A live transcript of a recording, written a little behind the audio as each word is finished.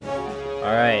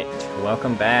All right,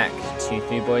 welcome back to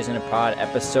Three Boys in a Pod,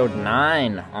 episode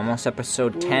 9, almost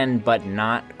episode 10, but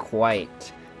not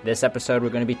quite. This episode, we're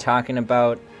going to be talking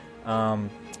about Falcon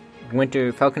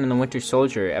and the Winter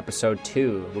Soldier, episode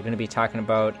 2. We're going to be talking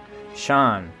about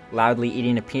Sean loudly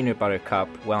eating a peanut butter cup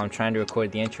while I'm trying to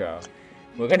record the intro.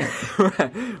 We're gonna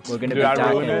be talking. Did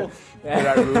I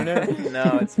ruin it?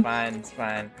 No, it's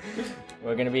fine.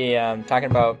 We're gonna be talking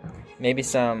about maybe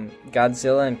some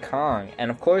Godzilla and Kong,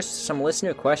 and of course some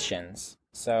listener questions.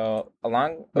 So we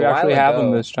actually have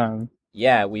them this time.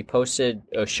 Yeah, we posted,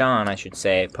 or Sean, I should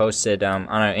say, posted on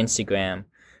our Instagram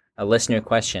listener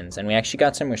questions, and we actually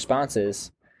got some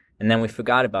responses, and then we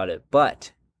forgot about it.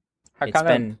 But I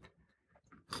kind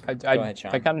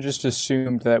of just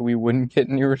assumed that we wouldn't get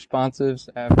any responses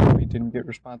after we didn't get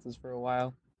responses for a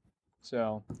while.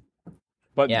 So,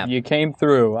 but yeah. You came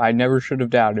through. I never should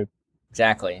have doubted.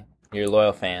 Exactly. You're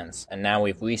loyal fans. And now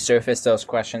we've resurfaced those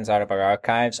questions out of our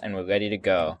archives, and we're ready to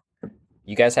go.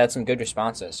 You guys had some good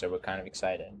responses, so we're kind of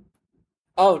excited.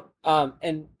 Oh,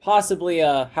 and possibly,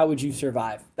 how would you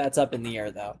survive? That's up in the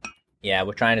air, though. Yeah,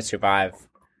 we're trying to survive.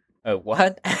 Oh,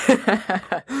 what?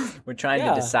 We're trying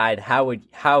to decide how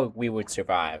we would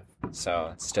survive. So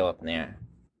it's still up in the air.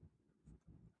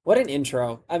 What an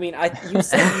intro. I mean, you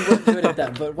said you wouldn't do it at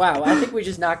them, but wow, I think we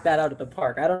just knocked that out of the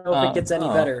park. I don't know if it gets any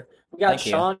better. We got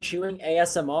Sean chewing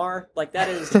ASMR. Like,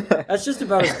 that's just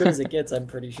about as good as it gets, I'm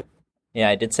pretty sure. Yeah,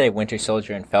 I did say Winter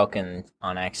Soldier and Falcon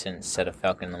on accident instead of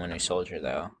Falcon and the Winter Soldier,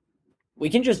 though. We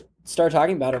can just start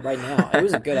talking about it right now. It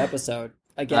was a good episode.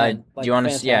 Again, do you want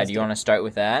to start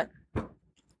with that?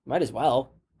 Might as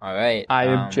well. All right. I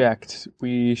object.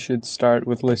 We should start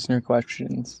with listener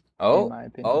questions. Oh, in my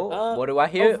opinion. What do I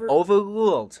hear?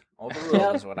 Overruled.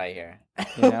 Overruled is what I hear.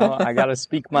 I gotta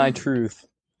speak my truth.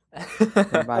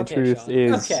 And my truth Sean.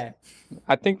 is,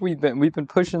 I think we've been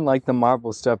pushing like the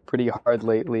Marvel stuff pretty hard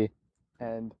lately,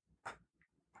 and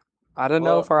I don't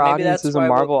know if our audience is a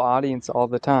Marvel audience all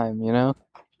the time.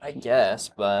 I guess,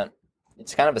 but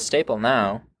it's kind of a staple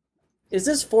now. Is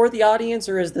this for the audience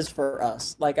or is this for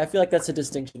us? Like, I feel like that's a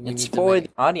distinction we It's need to for make. the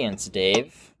audience,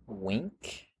 Dave.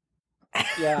 Wink.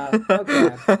 Yeah,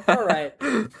 okay. All right.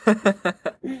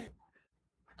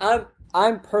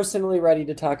 I'm personally ready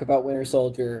to talk about Winter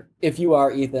Soldier, if you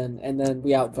are, Ethan, and then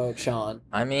we outvote Sean.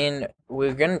 I mean,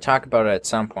 we're going to talk about it at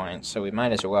some point, so we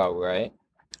might as well, right?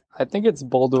 I think it's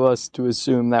bold of us to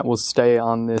assume that we'll stay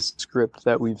on this script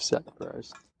that we've set for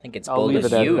us. I think it's bold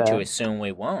of you to assume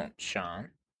we won't, Sean.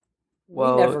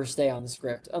 We never stay on the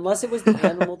script. Unless it was the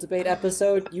animal debate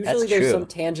episode, usually there's some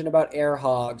tangent about air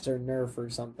hogs or Nerf or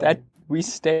something. We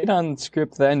stayed on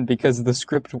script then because the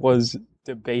script was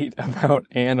debate about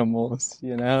animals,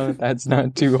 That's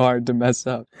not too hard to mess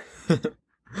up.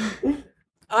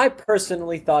 I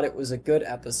personally thought it was a good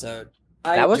episode.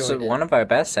 That was one of our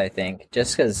best, I think,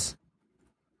 just because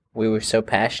we were so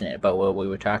passionate about what we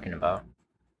were talking about.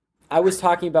 I was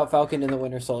talking about Falcon and the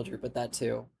Winter Soldier, but that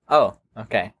too. Oh,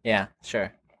 okay. Yeah,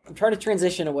 sure. I'm trying to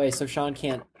transition away so Sean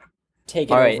can't take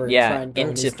it over. All right, and yeah, try and go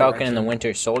into Falcon and the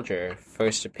Winter Soldier.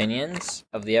 First opinions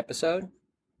of the episode?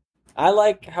 I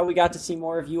like how we got to see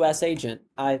more of U.S. Agent.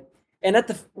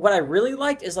 What I really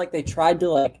liked is like they tried to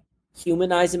like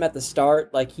humanize him at the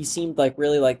start. Like he seemed like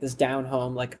really like this down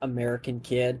home like American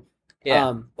kid.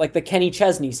 Yeah. Like the Kenny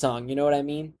Chesney song. You know what I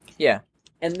mean? Yeah.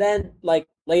 And then like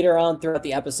later on throughout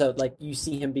the episode, like you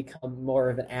see him become more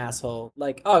of an asshole.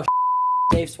 Like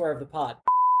Dave Swear of the Pod.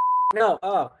 No.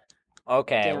 Oh.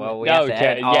 Okay. Well, we have to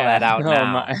edit all that out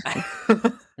now.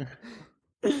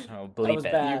 Oh, bleep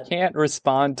it. Bad. You can't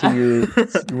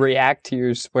react to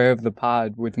your swear of the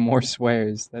pod with more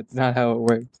swears. That's not how it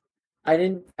works. I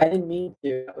didn't mean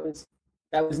to.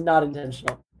 That was not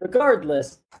intentional.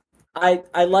 Regardless, I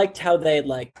liked how they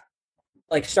like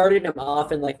started him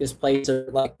off in like this place of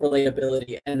like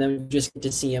relatability, and then we just get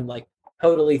to see him like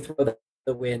totally throw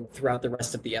the wind throughout the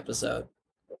rest of the episode.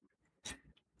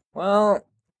 Well,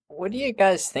 what do you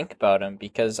guys think about him?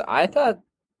 Because I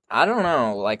don't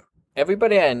know, like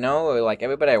everybody I know or like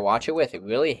everybody I watch it with, it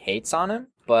really hates on him,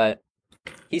 but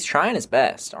he's trying his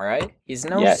best, all right? He's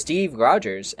no Steve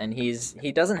Rogers, and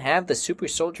he doesn't have the super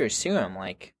soldier serum.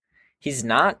 Like, he's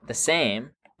not the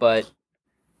same, but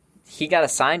he got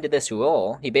assigned to this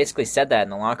role. He basically said that in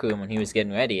the locker room when he was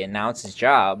getting ready, and now it's his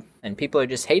job, and people are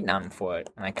just hating on him for it.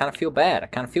 And I kind of feel bad. I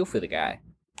kind of feel for the guy.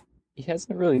 He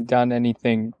hasn't really done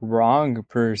anything wrong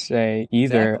per se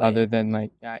either, other than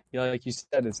like you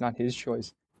said, it's not his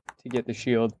choice to get the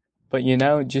shield. But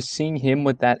just seeing him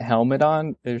with that helmet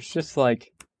on, there's just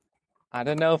like, I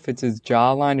don't know if it's his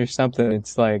jawline or something.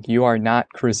 It's like, you are not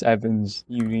Chris Evans.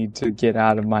 You need to get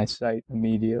out of my sight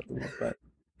immediately. But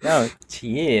no,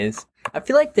 he is. I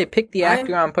feel like they picked the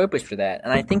actor I'm- on purpose for that,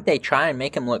 and I think they try and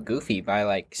make him look goofy by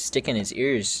like sticking his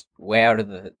ears way out of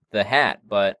the hat.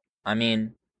 But I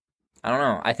mean, I don't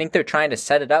know. I think they're trying to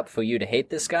set it up for you to hate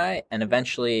this guy, and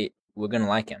eventually we're gonna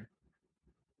like him.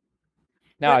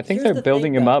 No, But I think here's they're the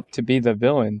building thing, him though. up to be the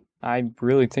villain. I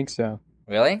really think so.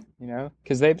 Really? You know,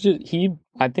 because I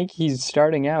think he's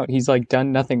starting out. He's like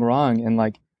done nothing wrong, and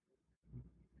like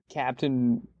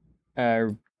Captain, uh,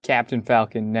 Captain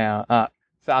Falcon now,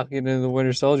 Falcon and the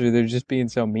Winter Soldier. They're just being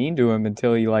so mean to him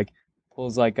until he like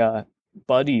pulls like a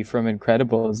Buddy from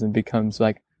Incredibles and becomes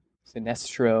like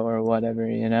Sinestro or whatever.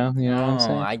 You know what I'm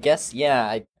saying? I guess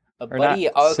yeah. A Or not buddy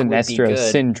arc would be Sinestro, good.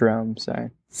 Syndrome. Sorry.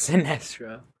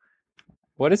 Sinestro.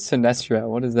 What is Sinestro?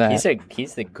 What is that?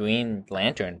 He's the Green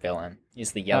Lantern villain.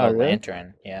 He's the Yellow really?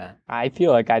 Lantern. Yeah. I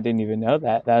feel like I didn't even know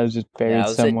that. That was just buried Yeah, that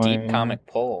was somewhere. a deep comic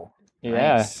pull.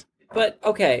 Yeah. Nice. But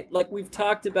okay, like we've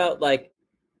talked about, like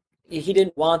he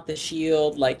didn't want the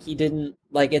shield, like he didn't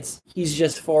like he's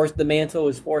just forced. The mantle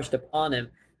was forced upon him.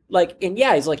 Like, and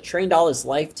yeah, he's like trained all his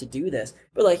life to do this,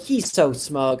 but like he's so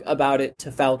smug about it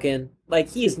to Falcon. Like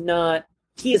he is not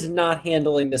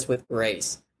handling this with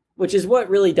grace, which is what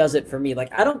really does it for me.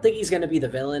 Like I don't think he's going to be the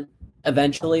villain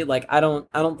eventually. Like I don't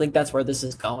think that's where this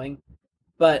is going.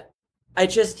 But I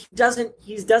just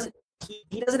he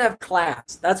doesn't have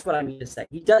class. That's what I mean to say.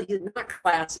 He's not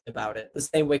classy about it the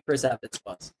same way Chris Evans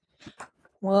was.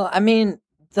 Well, I mean,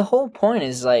 the whole point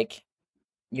is like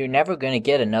you're never going to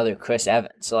get another Chris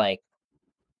Evans. Like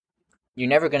you're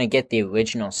never going to get the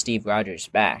original Steve Rogers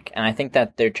back. And I think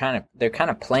that they're kind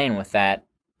of playing with that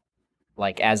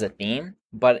like as a theme,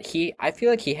 but I feel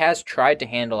like he has tried to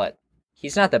handle it.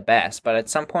 He's not the best, but at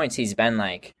some points he's been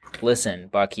like, "Listen,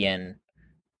 Bucky and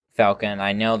Falcon,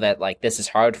 I know that like this is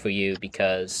hard for you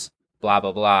because blah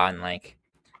blah blah, and like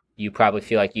you probably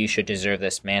feel like you should deserve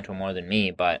this mantle more than me,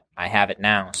 but I have it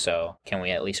now, so can we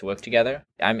at least work together?"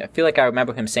 I feel like I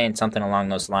remember him saying something along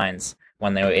those lines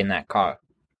when they were in that car.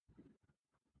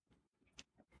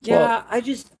 Yeah, I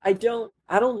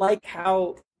don't like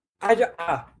how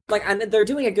they're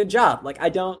doing a good job. Like I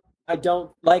don't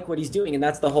like what he's doing, and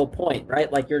that's the whole point,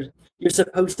 right? Like you're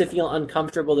supposed to feel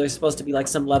uncomfortable. There's supposed to be like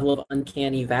some level of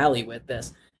uncanny valley with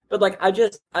this. But like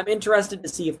I'm interested to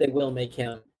see if they will make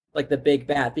him like the big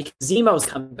bad, because Zemo's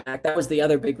coming back. That was the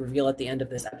other big reveal at the end of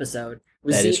this episode.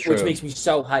 That is true. Which makes me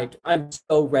so hyped. I'm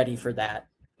so ready for that.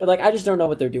 But like I just don't know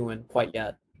what they're doing quite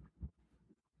yet.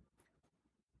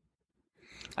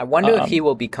 I wonder if he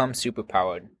will become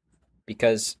superpowered,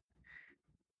 because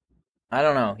I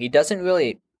don't know. He doesn't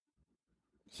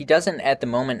at the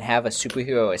moment have a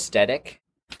superhero aesthetic.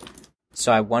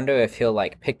 So I wonder if he'll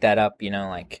like pick that up,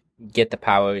 like get the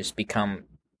powers, become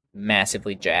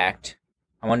massively jacked.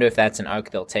 I wonder if that's an arc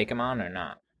they'll take him on or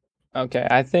not. Okay,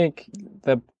 I think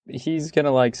he's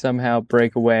gonna like somehow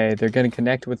break away. They're gonna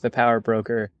connect with the power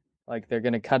broker. Like they're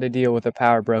gonna cut a deal with the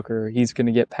power broker. He's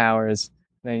gonna get powers.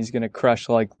 Then he's gonna crush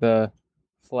like the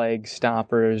flag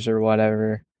stompers or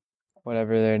whatever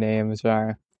their names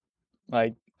are.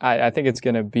 Like I think it's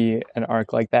gonna be an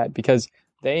arc like that, because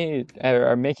they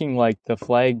are making like the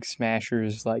flag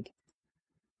smashers like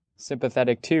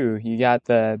sympathetic too. You got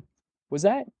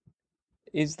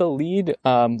is the lead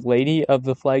lady of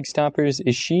the flag stompers,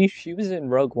 is she was in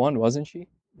Rogue One, wasn't she?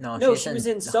 No, she was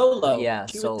in Solo. Yeah,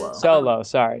 She was Solo. in, Solo,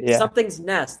 sorry, yeah. Something's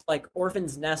Nest, like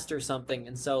Orphan's Nest or something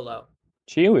in Solo.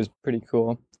 She was pretty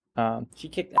cool. She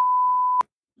kicked.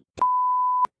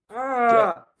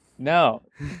 Ah! No.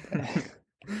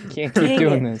 Can't keep Dang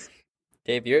doing it. this.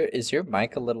 Dave, is your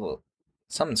mic a little?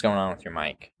 Something's going on with your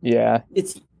mic. Yeah.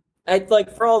 I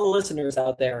like, for all the listeners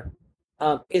out there.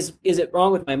 Is it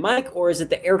wrong with my mic, or is it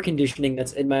the air conditioning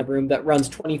that's in my room that runs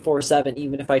 24/7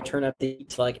 even if I turn up the heat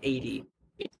to like 80?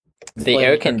 The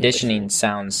air conditioning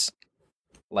sounds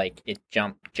like it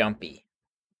jumpy.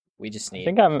 We just I need.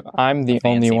 think I'm the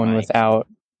only fancy one mic. without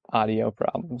audio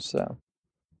problems, so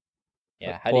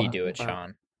Yeah, how do you do it, Wow.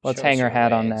 Sean? let's Show hang us our your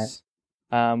hat on ways.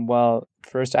 that. Well,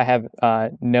 first I have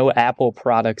no Apple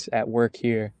products at work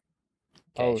here.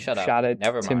 Okay, shut up. Shot at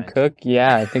Never Tim mind. Cook?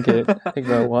 Yeah, I think it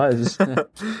was.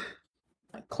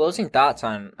 Closing thoughts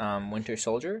on Winter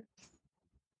Soldier?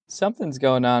 Something's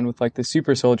going on with like the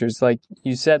super soldiers. Like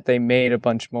you said, they made a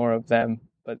bunch more of them,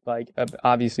 but like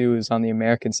obviously it was on the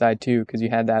American side too, because you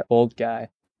had that old guy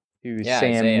who Yeah,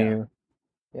 Sam Isaiah. knew.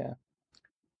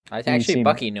 Actually, seemed-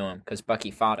 Bucky knew him because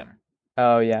Bucky fought him.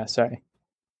 Oh yeah, sorry.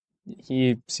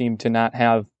 He seemed to not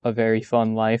have a very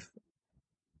fun life.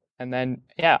 And then,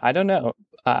 yeah, I don't know.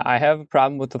 I have a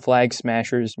problem with the flag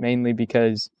smashers, mainly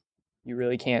because you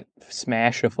really can't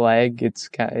smash a flag. It's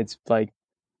like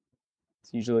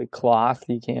It's usually cloth.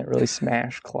 You can't really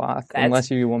smash cloth That's-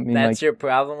 unless you want me That's like your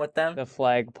problem with them? the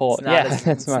flagpole. It's not, Yeah, as,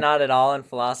 that's it's my. not at all in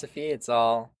philosophy. It's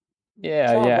all...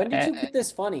 Yeah, Sean, yeah. when did you get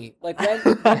this funny? Like, when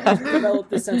did you develop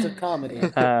this sense of comedy?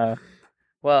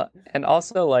 Well, and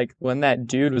also like when that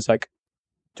dude was like,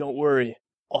 "Don't worry,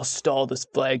 I'll stall this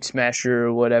flag smasher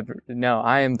or whatever." No,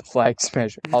 I am the flag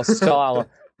smasher. I'll stall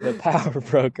the power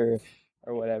broker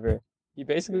or whatever. He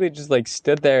basically just like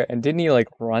stood there and didn't he like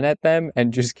run at them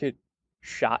and just get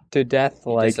shot to death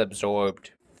He like just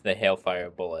absorbed the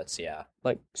hailfire bullets, yeah.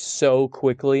 so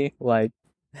quickly, like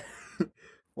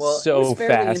Well, It so was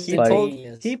fairly fast. he Like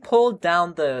instantaneous. He pulled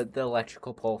down the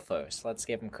electrical pole first. Let's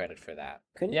give him credit for that.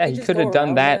 Couldn't yeah, they he just could go have done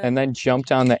around that and then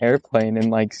jumped on the airplane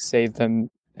and like saved them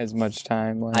as much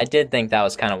time. I Like, did think that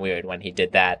was kind of weird when he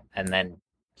did that and then,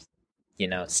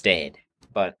 stayed.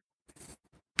 But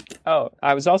oh,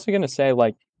 I was also gonna say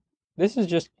like this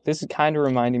is kind of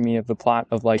reminding me of the plot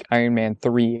of like Iron Man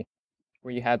 3,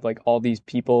 where you had like all these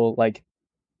people like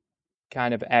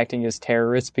kind of acting as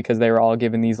terrorists because they were all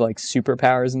given these like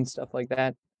superpowers and stuff like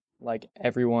that. Like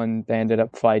everyone they ended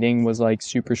up fighting was like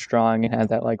super strong and had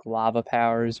that like lava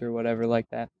powers or whatever like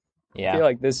that. I feel yeah,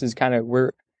 like this is kind of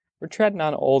we're treading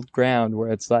on old ground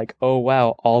where it's like, oh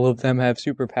wow, all of them have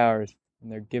superpowers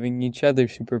and they're giving each other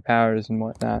superpowers and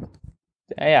whatnot.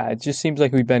 Yeah, it just seems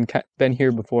like we've been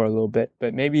here before a little bit,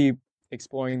 but maybe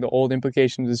exploring the old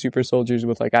implications of super soldiers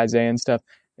with like Isaiah and stuff,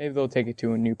 maybe they'll take it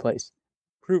to a new place.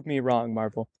 Prove me wrong,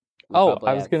 Marvel. Oh,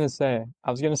 I was gonna say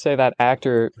that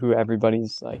actor who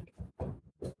everybody's like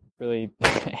really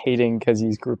hating because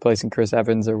he's replacing Chris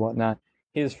Evans or whatnot.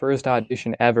 His first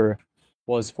audition ever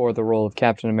was for the role of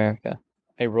Captain America,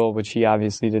 a role which he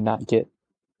obviously did not get.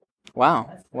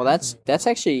 Wow. Well, that's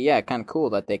actually kind of cool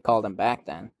that they called him back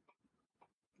then.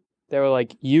 They were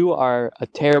like, "You are a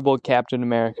terrible Captain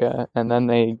America," and then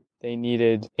they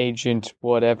needed Agent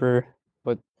whatever.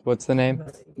 What's the name?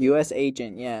 U.S.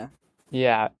 agent, yeah.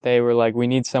 Yeah, they were like, "We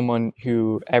need someone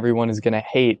who everyone is gonna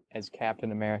hate as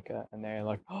Captain America," and they're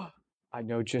like, "Oh, I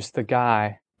know just the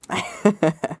guy."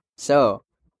 So,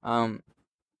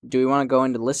 do we want to go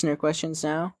into listener questions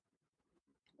now?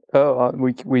 Oh,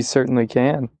 we certainly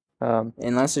can.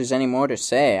 Unless there's any more to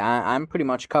say, I'm pretty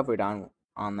much covered on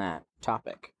that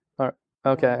topic.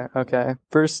 Okay.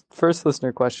 First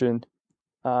listener question.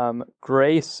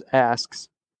 Grace asks,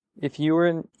 if you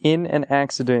were in an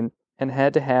accident and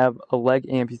had to have a leg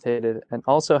amputated and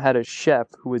also had a chef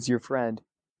who was your friend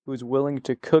who was willing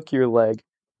to cook your leg,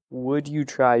 would you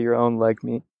try your own leg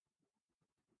meat?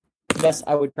 Yes,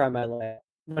 I would try my leg.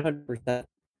 100%.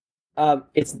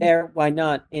 It's there. Why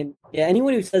not? And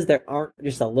anyone who says they aren't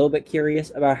just a little bit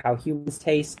curious about how humans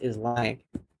taste is lying.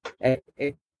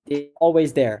 It's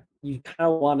always there. You kind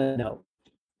of want to know.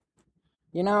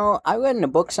 I read in a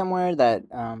book somewhere that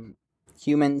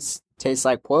humans taste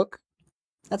like pork.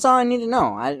 That's all I need to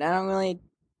know. I don't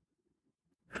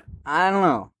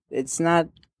know. It's not...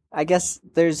 I guess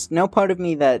there's no part of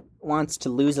me that wants to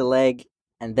lose a leg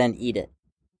and then eat it.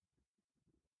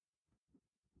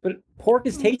 But pork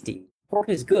is tasty. Pork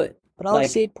is good. But I'll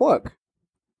just eat pork.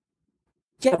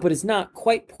 Yeah, but it's not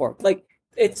quite pork. Like,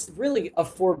 it's really a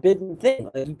forbidden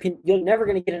thing. Like, you're never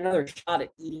going to get another shot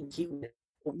at eating human.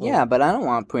 Yeah, but I don't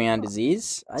want prion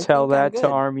disease. Tell that to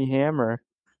Army Hammer.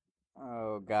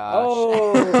 Oh gosh.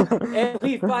 Oh, and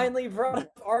we finally brought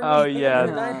up Army. Oh yeah,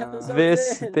 Hammer 9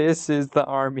 episodes in. this is the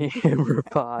Army Hammer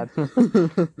pod.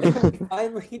 We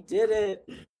finally did it.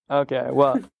 Okay,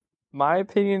 well, my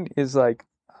opinion is like,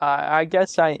 I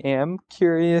guess I am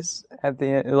curious at the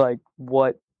end, like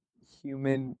what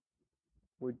human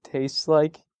would taste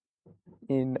like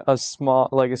in a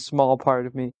small part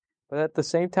of me. But at the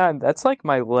same time, that's like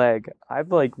my leg.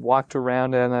 I've like walked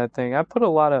around on that thing. I put a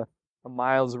lot of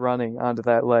miles running onto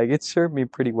that leg. It served me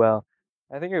pretty well.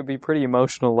 I think it would be pretty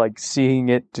emotional, like seeing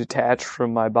it detached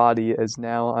from my body as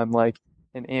now I'm like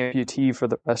an amputee for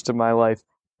the rest of my life.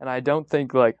 And I don't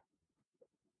think like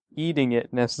eating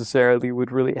it necessarily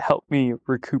would really help me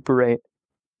recuperate.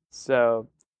 So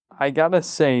I gotta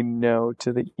say no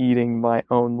to the eating my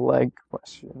own leg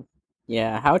question.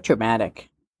 Yeah, how traumatic.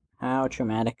 How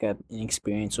traumatic an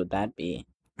experience would that be?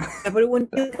 Yeah, but it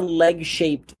wouldn't be like a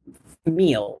leg-shaped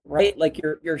meal, right? Like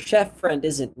your chef friend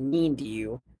isn't mean to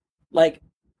you. Like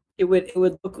it would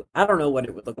look. I don't know what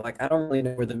it would look like. I don't really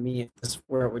know where the meat is,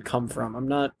 where it would come from. I'm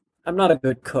not a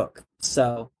good cook,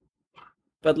 so.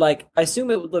 But like, I assume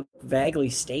it would look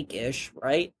vaguely steak-ish,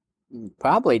 right?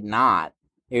 Probably not.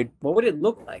 What would it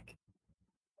look like?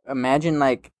 Imagine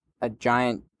like a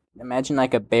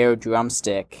bear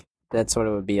drumstick. That's what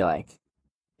it would be like.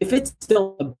 if it's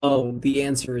still a bone, the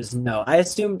answer is no. I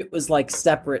assumed it was like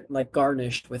separate, like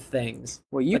garnished with things.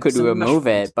 Well, you Like could some remove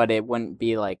mushrooms. it, but it wouldn't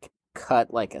be like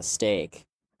cut like a steak,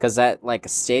 because that like a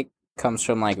steak comes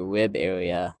from like rib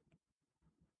area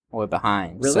or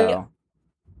behind. Really? So,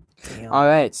 Damn. all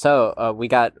right. So we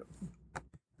got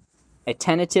a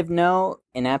tentative no,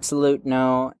 an absolute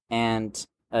no, and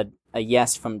a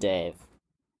yes from Dave.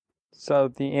 So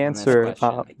the this answer,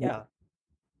 question. Yeah.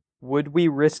 would we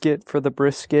risk it for the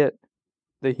brisket,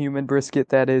 the human brisket?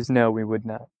 That is, no, we would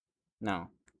not. No.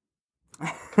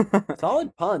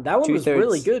 Solid pun. That one was 2/3,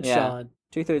 really good, yeah. Sean.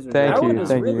 2/3 was Thank That right you, one now. was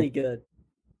thank really you. good.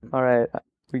 All right,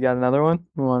 we got another one.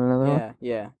 We want another one.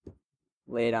 Yeah.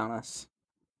 Lay it on us.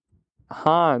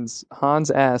 Hans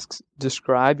asks,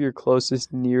 describe your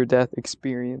closest near-death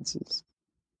experiences.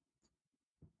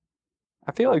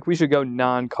 I feel like we should go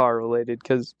non-car related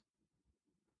because,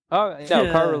 oh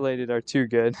no, car related are too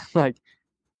good. But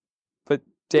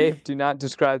Dave, do not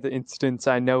describe the instance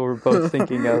I know we're both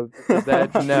thinking of.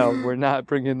 No, we're not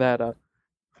bringing that up.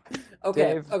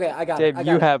 Okay, Dave- okay, I got Dave, it. I you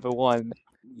got it. have a one.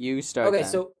 You start. Okay, then.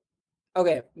 so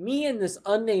me and this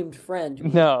unnamed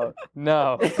friend. No.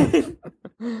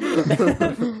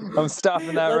 I'm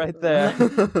stopping that right there.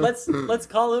 let's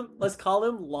call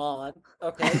him Lon.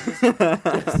 Okay,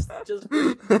 just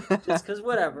because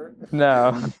whatever.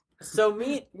 No. So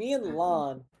me and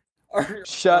Lon are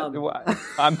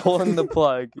I'm pulling the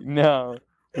plug. No.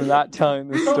 We're not telling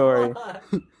the story.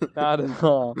 Not at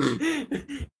all.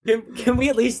 Can we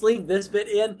at least leave this bit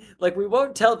in? Like, we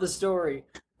won't tell the story,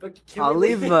 but can I'll we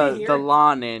leave it the here?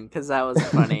 lawn in because that was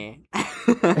funny.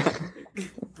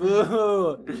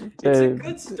 Boo! It's a Dave.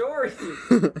 good story.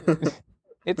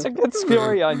 It's a good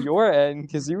story on your end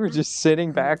because you were just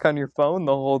sitting back on your phone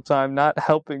the whole time, not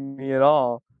helping me at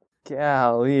all.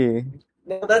 Golly.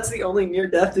 No, that's the only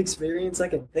near-death experience I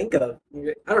can think of.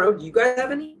 I don't know. Do you guys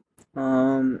have any?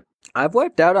 I've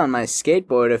wiped out on my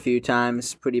skateboard a few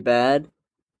times, pretty bad.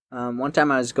 One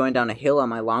time I was going down a hill on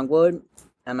my longboard,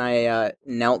 and I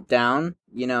knelt down,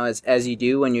 as you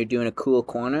do when you're doing a cool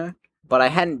corner. But I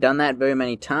hadn't done that very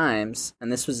many times,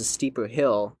 and this was a steeper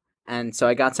hill, and so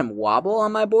I got some wobble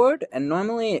on my board. And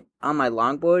normally on my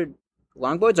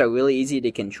longboards are really easy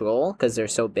to control because they're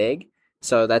so big,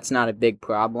 so that's not a big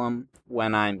problem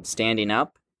when I'm standing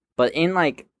up. But in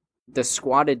like the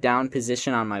squatted down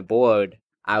position on my board,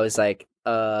 I was like,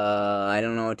 I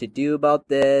don't know what to do about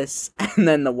this. And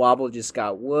then the wobble just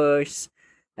got worse,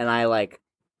 and I like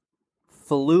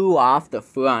flew off the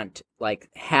front like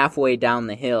halfway down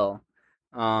the hill.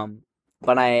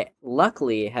 But I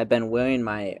luckily had been wearing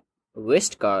my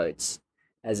wrist guards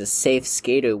as a safe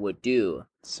skater would do.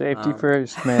 Safety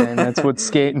first, man. That's what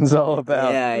skating's all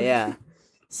about. Yeah.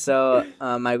 So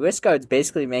my wrist guards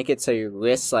basically make it so your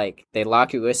wrists they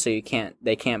lock your wrists so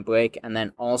they can't break, and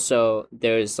then also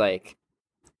there's like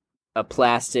a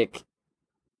plastic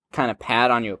kind of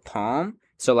pad on your palm.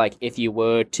 So like if you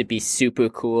were to be super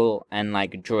cool and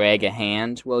like drag a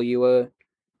hand while you were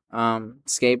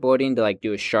skateboarding to like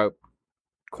do a sharp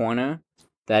corner,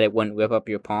 that it wouldn't rip up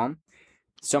your palm.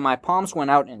 So my palms went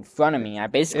out in front of me. I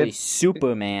basically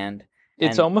Supermaned.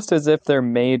 It's almost as if they're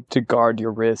made to guard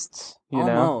your wrists, you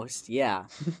know? Almost, yeah.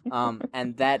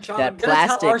 And that Sean, that I'm gonna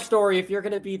plastic tell our story if you're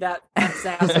gonna be that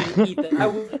sassy, Ethan. I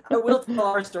will tell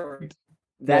our story.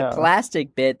 that Yeah.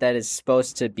 plastic bit that is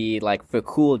supposed to be like for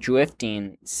cool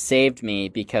drifting saved me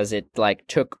because it like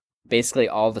took basically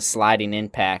all the sliding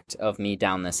impact of me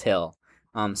down this hill.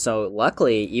 So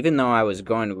luckily, even though I was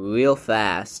going real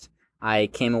fast, I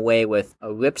came away with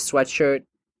a ripped sweatshirt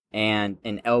and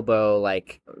an elbow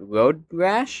like road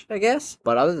rash, I guess.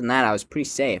 But other than that, I was pretty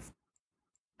safe.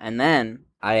 And then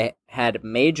I had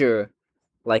major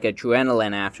like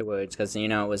adrenaline afterwards because it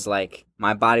was like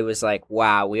my body was like,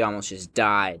 wow, we almost just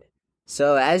died.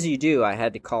 So as you do, I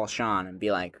had to call Sean and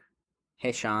be like,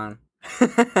 hey Sean.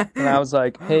 And I was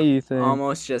like, hey, Ethan.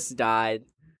 Almost just died.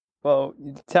 Well,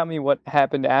 tell me what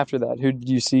happened after that. Who did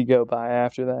you see go by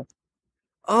after that?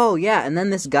 Oh yeah, and then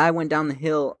this guy went down the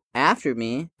hill after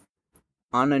me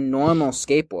on a normal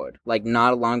skateboard, like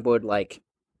not a longboard, like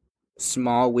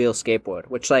small wheel skateboard,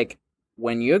 which like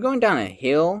when you're going down a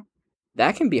hill,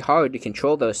 that can be hard to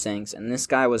control those things. And this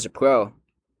guy was a pro.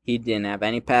 He didn't have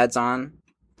any pads on.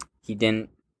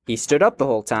 He stood up the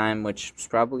whole time, which is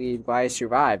probably why he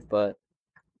survived, but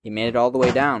he made it all the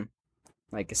way down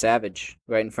like a savage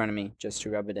right in front of me just to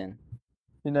rub it in.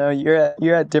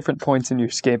 You're at different points in your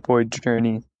skateboard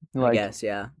journey. I guess,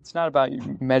 yeah. It's not about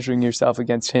you measuring yourself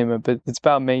against him, but it's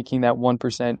about making that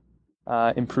 1%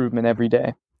 improvement every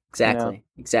day. Exactly.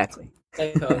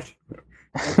 Hey, Coach.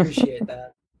 I appreciate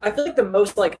that. I feel like the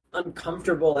most like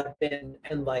uncomfortable I've been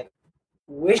and like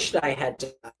wished I had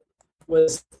done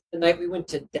was the night we went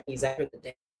to Denny's after the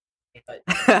day. But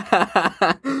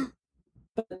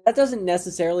that doesn't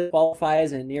necessarily qualify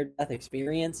as a near-death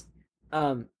experience.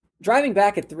 Driving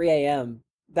back at 3 a.m.,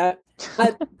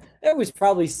 there was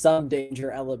probably some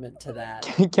danger element to that.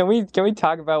 Can we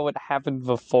talk about what happened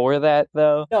before that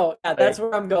though? No, yeah, that's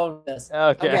where I'm going with this.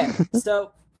 Okay.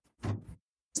 So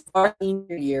our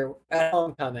senior year at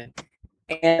homecoming,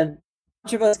 and a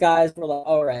bunch of us guys were like,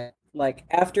 all right, like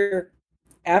after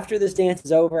this dance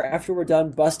is over, after we're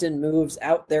done busting moves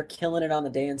out there killing it on the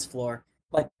dance floor,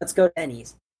 like let's go to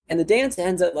Denny's. And the dance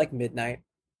ends at like midnight.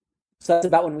 So that's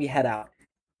about when we head out.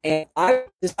 And I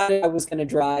decided I was going to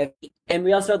drive. And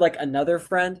we also had like another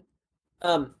friend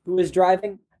who was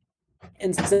driving.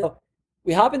 And so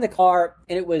we hop in the car,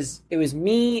 and it was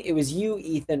me, it was you,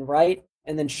 Ethan, right?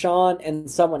 And then Sean and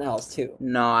someone else too.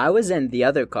 No, I was in the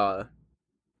other car.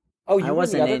 Oh, you I were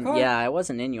wasn't in the in. other car? Yeah, I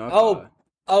wasn't in your car.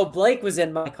 Oh, Blake was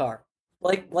in my car.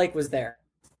 Blake was there.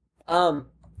 And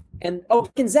Blake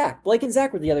and Zach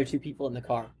were the other two people in the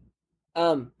car.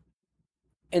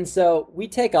 And so we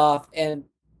take off, and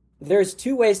there's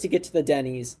two ways to get to the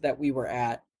Denny's that we were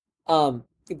at. Our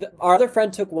other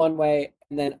friend took one way,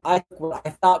 and then I took what I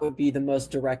thought would be the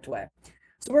most direct way.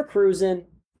 So we're cruising,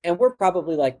 and we're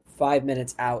probably like 5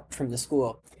 minutes out from the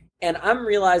school. And I'm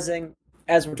realizing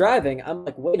as we're driving, I'm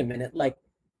like, wait a minute, like,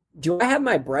 do I have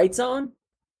my brights on?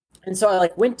 And so I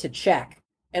like went to check,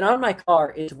 and on my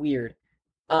car it's weird.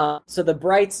 So the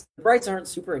brights aren't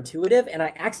super intuitive, and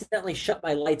I accidentally shut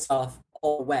my lights off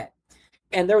all the way.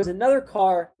 And there was another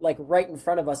car like right in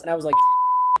front of us, and I was like,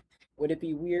 would it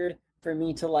be weird for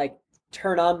me to like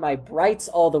turn on my brights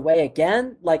all the way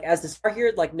again? Like as the star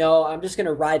here, like, no, I'm just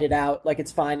gonna ride it out. Like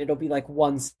it's fine. It'll be like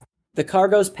once. The car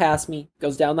goes past me,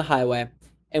 goes down the highway,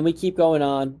 and we keep going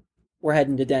on. We're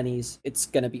heading to Denny's. It's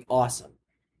gonna be awesome.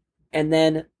 And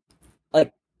then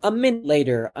like a minute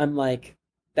later, I'm like,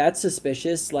 that's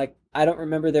suspicious. Like I don't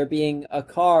remember there being a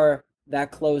car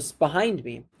that close behind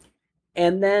me.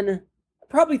 And then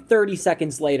probably 30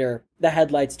 seconds later, the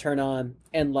headlights turn on,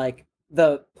 and like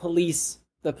the police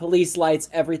lights,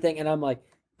 everything, and I'm like,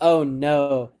 oh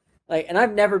no. Like, and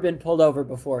I've never been pulled over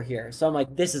before here. So I'm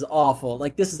like, this is awful.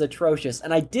 Like, this is atrocious.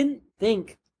 And I didn't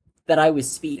think that I was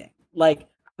speeding. Like, I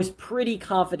was pretty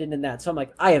confident in that. So I'm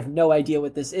like, I have no idea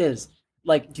what this is.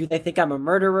 Like, do they think I'm a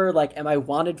murderer? Like, am I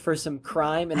wanted for some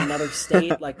crime in another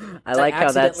state? Like, I like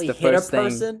how that's the first thing.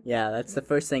 Person? Yeah, that's the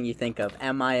first thing you think of.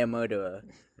 Am I a murderer?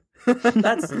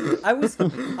 I was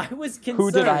concerned. Who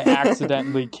did I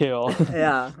accidentally kill?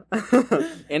 Yeah.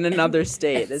 In another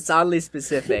state. It's oddly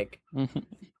specific.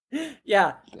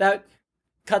 Yeah,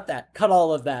 cut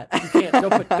all of that. You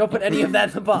can't. Don't put any of that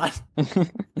in the pot.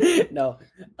 No.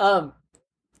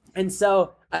 And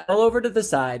so I pull over to the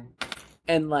side,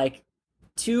 and like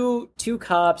two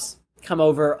cops come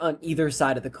over on either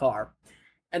side of the car,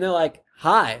 and they're like,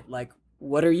 "Hi, like,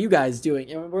 what are you guys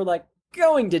doing?" And we're like,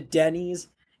 "Going to Denny's."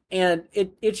 And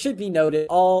it should be noted,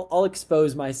 I'll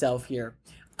expose myself here.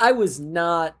 I was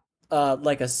not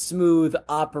like a smooth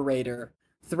operator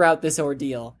throughout this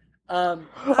ordeal. I'm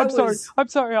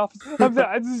sorry, officer.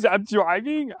 I'm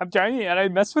driving, and I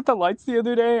messed with the lights the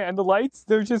other day, and the lights,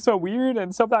 they're just so weird,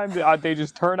 and sometimes they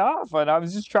just turn off, and I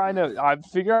was just trying to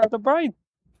figure out the bright.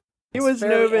 He was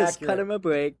nervous. Accurate. Cut him a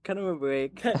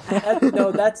break.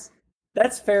 No,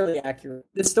 that's fairly accurate.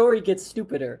 The story gets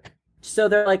stupider. So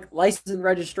they're like, license and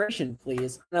registration,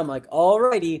 please. And I'm like,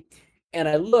 alrighty. And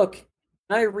I look,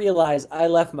 and I realize I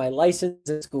left my license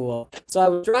at school. So I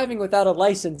was driving without a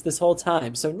license this whole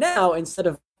time. So now, instead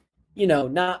of,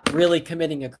 not really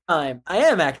committing a crime, I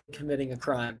am actually committing a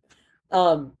crime.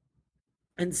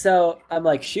 And so I'm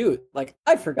like, shoot, like,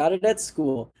 I forgot it at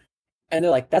school. And they're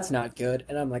like, that's not good.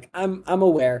 And I'm like, I'm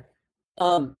aware.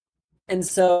 And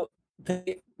so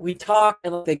we talk,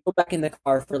 and like, they go back in the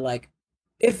car for like,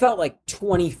 it felt like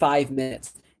 25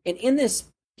 minutes. And in this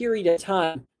period of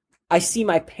time, I see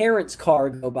my parents'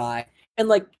 car go by. And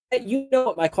like, you know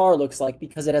what my car looks like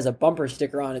because it has a bumper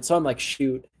sticker on it. So I'm like,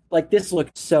 shoot, like this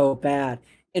looked so bad.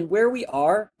 And where we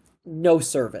are, no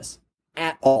service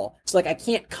at all. So like, I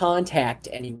can't contact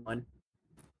anyone,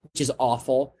 which is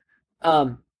awful.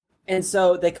 And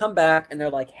so they come back and they're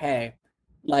like, hey,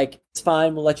 like, it's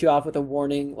fine. We'll let you off with a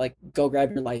warning. Like, go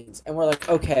grab your license. And we're like,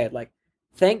 okay, like,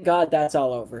 thank God that's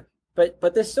all over.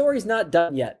 But the story's not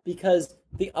done yet, because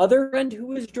the other friend who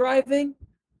was driving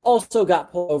also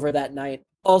got pulled over that night,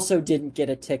 also didn't get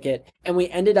a ticket, and we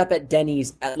ended up at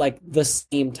Denny's at like the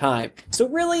same time. So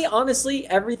really, honestly,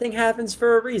 everything happens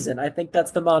for a reason. I think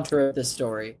that's the mantra of this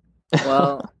story.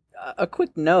 Well, a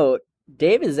quick note.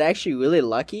 Dave is actually really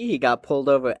lucky he got pulled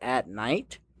over at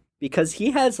night, because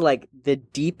he has like the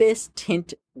deepest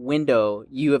tint window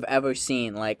you have ever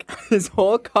seen. Like his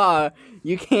whole car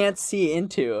you can't see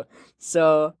into.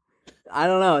 So I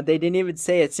don't know. They didn't even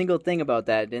say a single thing about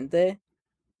that, didn't they?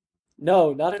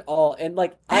 No, not at all. And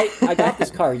like I got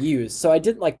this car used, so I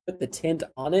didn't like put the tint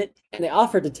on it, and they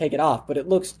offered to take it off, but it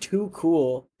looks too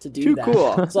cool to do Too that.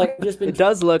 cool. So like I've just been It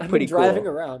does look I've pretty been driving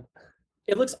cool. around.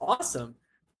 It looks awesome.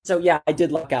 So yeah, I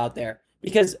did luck out there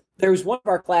because there was one of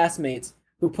our classmates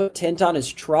who put tint on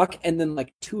his truck and then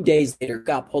like 2 days later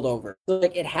got pulled over. So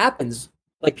like it happens.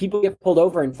 Like people get pulled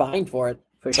over and fined for it.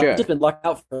 For So sure. I've just been lucked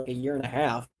out for like a year and a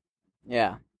half.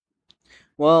 Yeah.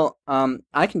 Well,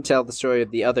 I can tell the story of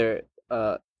the other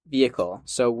vehicle.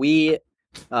 So we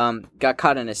got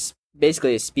caught in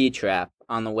basically a speed trap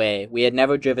on the way. We had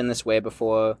never driven this way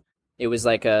before. It was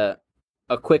like a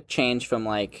quick change from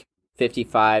like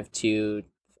 55 to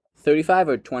 35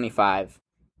 or 25.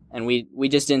 And we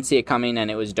just didn't see it coming,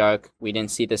 and it was dark. We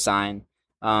didn't see the sign.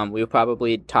 We were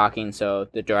probably talking, so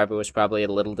the driver was probably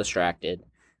a little distracted.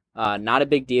 Not a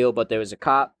big deal, but there was a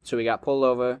cop, so we got pulled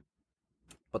over.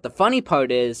 But the funny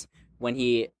part is when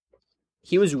he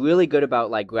was really good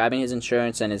about like grabbing his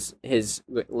insurance and his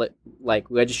like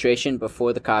registration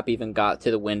before the cop even got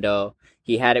to the window.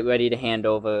 He had it ready to hand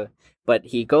over, but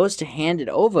he goes to hand it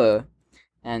over,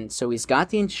 and so he's got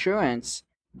the insurance,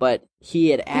 but he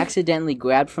had accidentally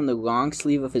grabbed from the wrong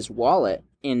sleeve of his wallet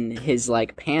in his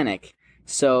like panic.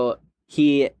 So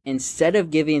he, instead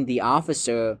of giving the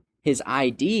officer his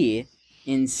ID,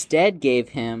 instead gave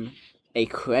him a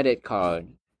credit card.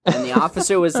 And the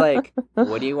officer was like,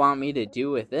 "What do you want me to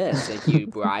do with this? Like, you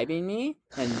bribing me?"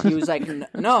 And he was like,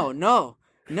 "No,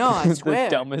 I swear."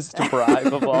 The dumbest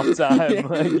bribe of all time.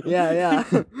 Like, yeah.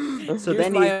 So Here's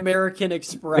then my American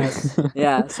Express.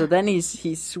 so then he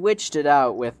switched it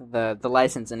out with the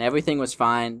license, and everything was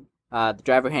fine. The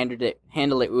driver handled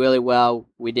it really well.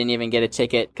 We didn't even get a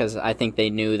ticket because I think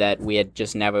they knew that we had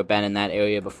just never been in that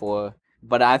area before.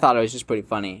 But I thought it was just pretty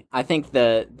funny. I think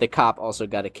the cop also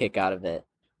got a kick out of it.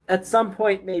 At some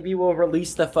point, maybe we'll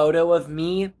release the photo of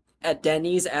me at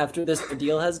Denny's after this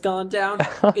ordeal has gone down.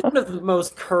 It's one of the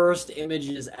most cursed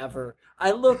images ever.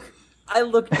 I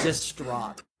look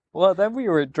distraught. well, then we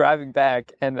were driving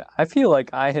back, and I feel like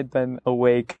I had been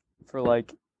awake for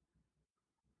like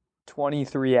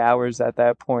 23 hours at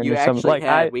that point. You or something. actually Like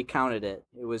had. We counted it.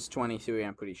 It was 23,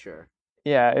 I'm pretty sure.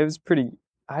 Yeah, it was pretty.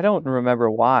 I don't remember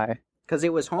why. Because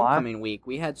it was homecoming week.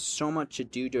 We had so much to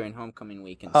do during homecoming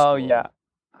week in Oh school. yeah,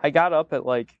 I got up at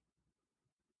like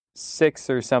 6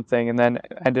 or something, and then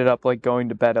ended up like going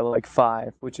to bed at like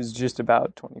 5, which is just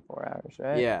about 24 hours,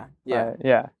 right? Yeah.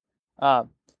 Yeah.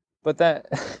 But then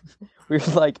we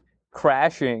were like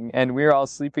crashing, and we were all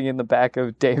sleeping in the back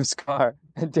of Dave's car,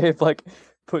 and Dave like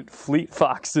put Fleet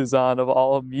Foxes on of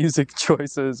all music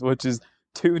choices, which is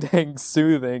too dang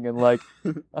soothing, and like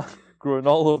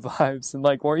granola vibes, and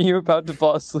like, weren't you about to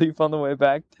fall asleep on the way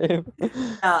back, Dave?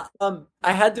 Yeah,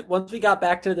 I had to, once we got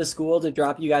back to the school to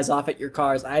drop you guys off at your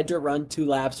cars, I had to run 2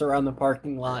 laps around the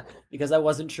parking lot because I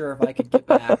wasn't sure if I could get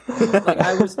back.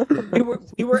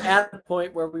 We were at the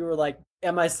point where we were like,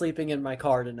 "Am I sleeping in my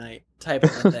car tonight?" type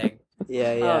of a thing.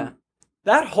 Yeah.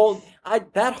 That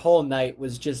whole night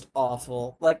was just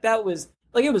awful. Like it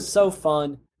was so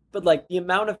fun, but like the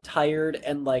amount of tired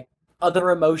and like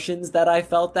other emotions that I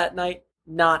felt that night,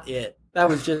 not it. That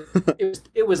was just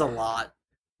it was a lot.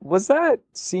 Was that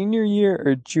senior year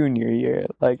or junior year?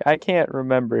 Like, I can't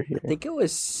remember here. I think it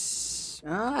was.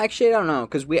 Actually, I don't know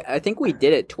because I think we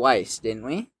did it twice, didn't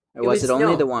we? Or was it only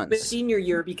no, the It was once? senior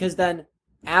year because then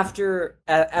after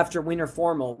winter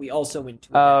formal, we also went to.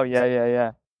 Oh, events.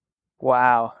 yeah.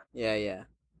 Wow. Yeah.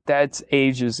 That's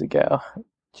ages ago.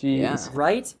 Jeez. Yeah.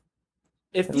 Right?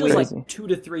 It That's feels crazy. like 2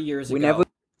 to 3 years We ago. never-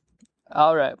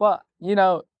 All right. Well,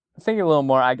 thinking a little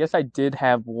more, I guess I did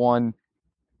have one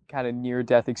kind of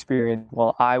near-death experience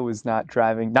while I was not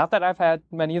driving. Not that I've had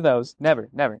many of those. Never.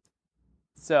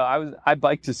 So I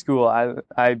biked to school.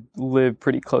 I live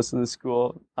pretty close to the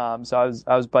school. So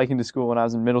I was biking to school when I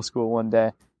was in middle school one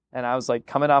day, and I was like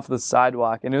coming off the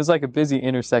sidewalk, and it was like a busy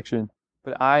intersection.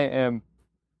 But I am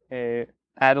a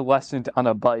adolescent on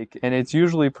a bike, and it's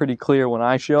usually pretty clear when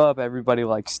I show up, everybody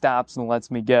like stops and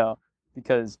lets me go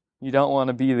because you don't want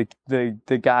to be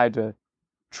the guy to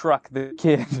truck the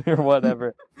kid or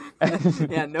whatever.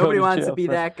 Yeah, nobody wants to be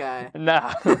that guy.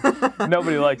 Nah,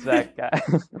 nobody likes that guy.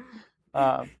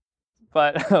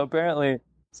 But apparently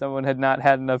someone had not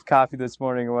had enough coffee this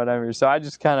morning or whatever, so I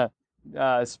just kind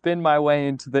of spin my way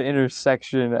into the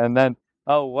intersection, and then,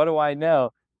 what do I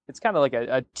know? It's kind of like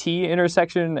a T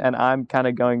intersection, and I'm kind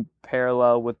of going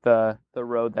parallel with the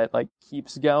road that like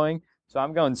keeps going. So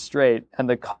I'm going straight, and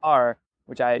the car,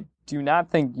 which I do not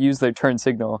think used their turn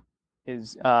signal,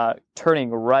 is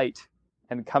turning right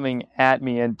and coming at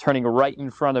me and turning right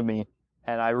in front of me.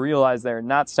 And I realize they're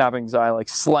not stopping, so I like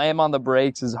slam on the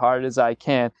brakes as hard as I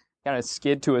can, kind of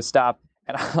skid to a stop.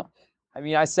 And I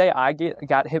mean, I say I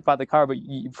got hit by the car, but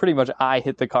pretty much I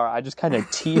hit the car. I just kind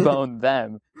of T-boned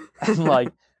them, and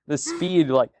like the speed,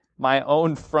 like my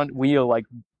own front wheel, like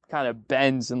kind of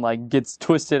bends and like gets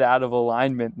twisted out of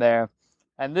alignment there.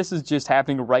 And this is just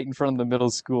happening right in front of the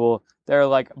middle school. There are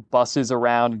like buses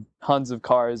around, tons of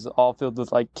cars, all filled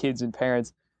with like kids and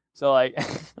parents. So like,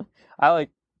 I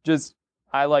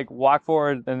walk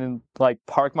forward and then like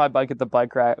park my bike at the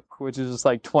bike rack, which is just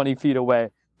like 20 feet away,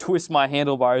 twist my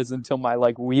handlebars until my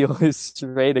like wheel is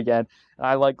straight again. And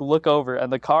I like look over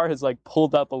and the car has like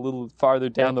pulled up a little farther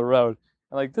down the road.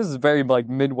 And like, this is very like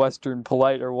Midwestern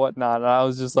polite or whatnot. And I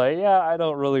was just like, yeah, I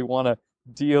don't really want to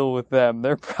deal with them.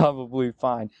 They're probably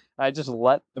fine. I just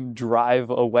let them drive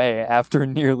away after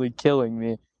nearly killing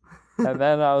me. And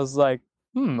then I was like,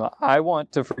 I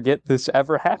want to forget this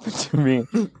ever happened to me.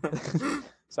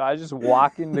 So I just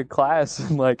walk into class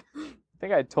and like, I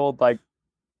think I told like,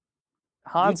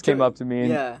 Hans came up to me and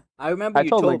yeah, I remember you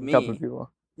told told like me. a couple of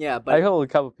people. Yeah, but I told a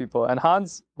couple of people, and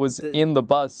Hans was in the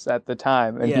bus at the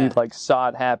time, and he like saw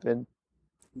it happen.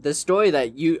 The story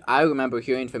that I remember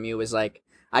hearing from you was like,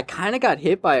 I kind of got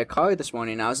hit by a car this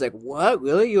morning. I was like, what?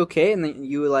 Really? You okay? And then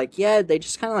you were like, yeah, they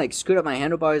just kind of like screwed up my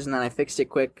handlebars and then I fixed it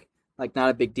quick. Like, not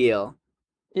a big deal.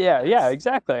 Yeah,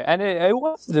 exactly. And it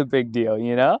wasn't a big deal,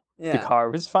 you know? Yeah. The car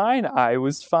was fine. I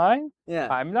was fine. Yeah.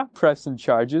 I'm not pressing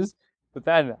charges. But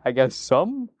then I guess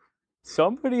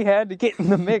somebody had to get in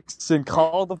the mix and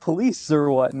call the police or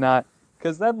whatnot.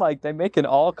 Because then, like, they make an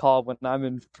all call when I'm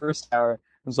in first hour.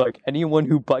 It's like, anyone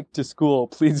who biked to school,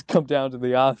 please come down to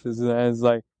the office. And I was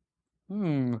like,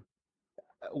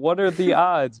 what are the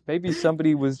odds? Maybe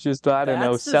somebody was just, I don't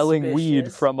know, selling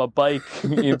weed from a bike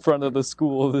in front of the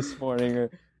school this morning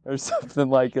or something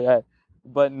like that.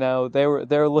 But no, they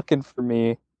were looking for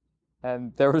me,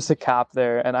 and there was a cop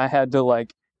there, and I had to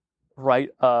like write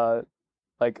a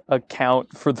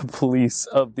count for the police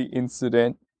of the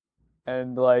incident,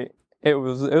 and like it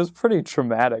was pretty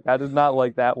traumatic. I did not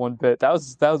like that one bit. That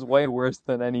was way worse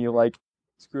than any like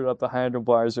screwed up the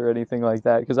handlebars or anything like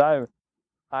that, because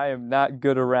I am not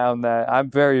good around that.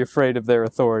 I'm very afraid of their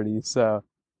authority, so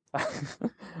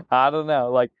I don't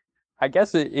know. Like, I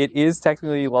guess it is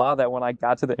technically law that when I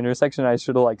got to the intersection, I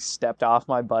should have like stepped off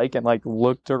my bike and like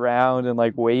looked around and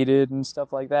like waited and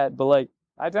stuff like that. But like,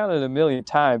 I've done it a million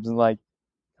times, and like,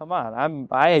 come on,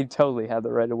 I totally had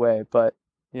the right of way, but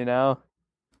you know,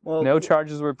 no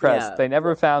charges were pressed. Yeah. They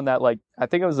never found that. Like, I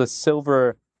think it was a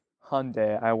silver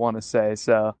Hyundai, I want to say.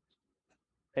 So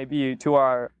maybe to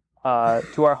our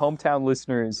hometown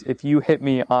listeners, if you hit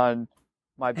me on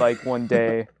my bike one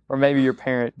day, or maybe your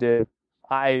parent did,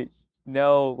 I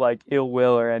no like ill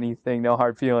will or anything, no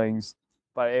hard feelings,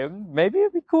 but maybe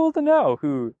it'd be cool to know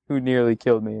who nearly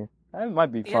killed me. That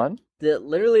might be fun.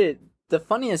 The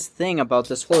funniest thing about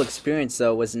this whole experience,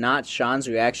 though, was not Sean's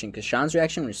reaction, because Sean's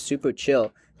reaction was super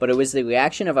chill, but it was the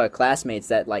reaction of our classmates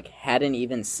that like hadn't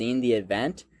even seen the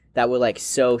event that were like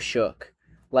so shook.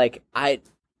 Like,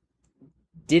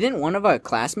 didn't one of our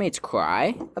classmates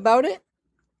cry about it?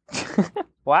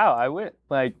 Wow,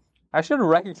 I should have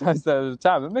recognized that at the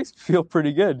time. It makes me feel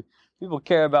pretty good. People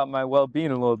care about my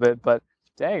well-being a little bit, but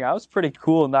dang, I was pretty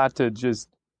cool not to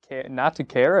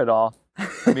care at all.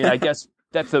 I mean, I guess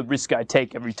that's the risk I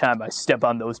take every time I step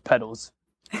on those pedals.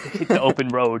 Hit the open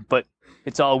road, but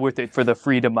it's all worth it for the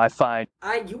freedom I find.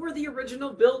 You were the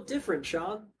original built different,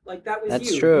 Sean. Like, that was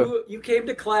That's you. true. You came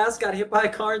to class, got hit by a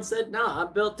car, and said, "Nah,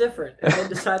 I'm built different," and then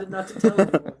decided not to tell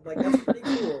anyone. Like, that's pretty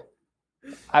cool.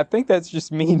 I think that's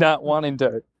just me not wanting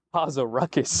to cause a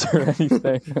ruckus or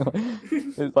anything.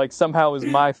 It's like somehow it was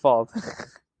my fault.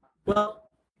 Well,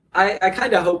 I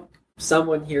kind of hope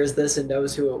someone hears this and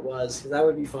knows who it was, because that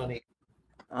would be funny.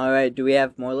 All right, do we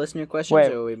have more listener questions,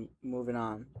 Wait. or are we moving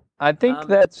on? I think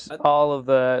that's all of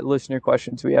the listener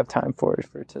questions we have time for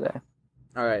today.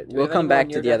 All right, Do we we'll have come any back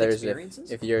more to the near-death others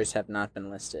experiences? if yours have not been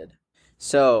listed.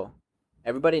 So,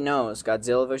 everybody knows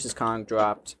Godzilla vs. Kong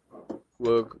dropped.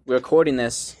 We're recording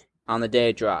this on the day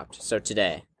it dropped, so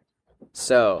today.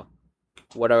 So,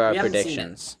 what are our We haven't seen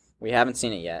predictions? We haven't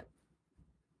seen it yet.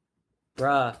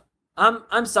 Bruh.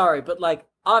 I'm sorry, but like,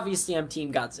 obviously I'm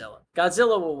Team Godzilla.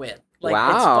 Godzilla will win. Like,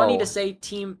 Wow. It's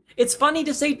funny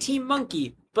to say Team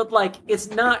Monkey, but like, it's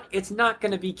not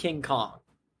gonna be King Kong.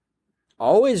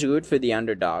 Always root for the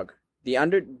underdog. The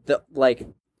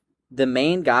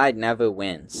main guy never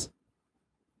wins.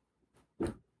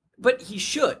 But he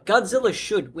should. Godzilla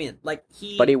should win. Like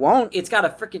But he won't. It's got a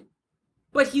freaking.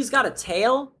 But he's got a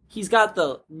tail. He's got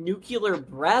the nuclear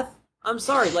breath. I'm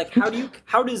sorry. Like, how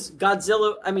does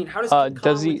Godzilla? I mean, how does King Kong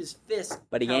does he- with his fist?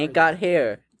 But he counter ain't got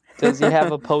hair. Does he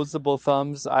have opposable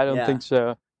thumbs? I don't Yeah. think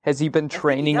so. Has he been think he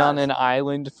training on does. an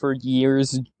island for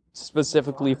years,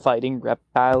 specifically fighting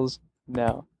reptiles?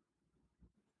 No.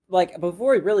 Like,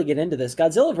 before we really get into this,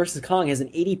 Godzilla vs. Kong has an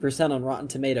 80% on Rotten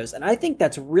Tomatoes, and I think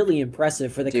that's really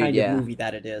impressive for the Dude, kind yeah. of movie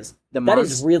that it is. The That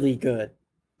is really good.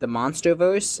 The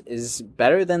MonsterVerse is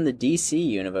better than the DC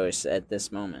universe at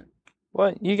this moment.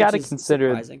 Well, you got to which is consider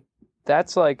surprising.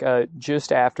 that's like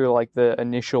just after like the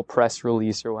initial press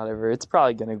release or whatever. It's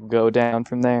probably gonna go down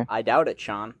from there. I doubt it,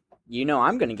 Sean. You know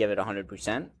I'm going to give it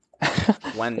 100%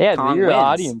 when Yeah, Kong your wins.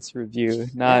 audience review,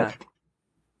 not Yeah.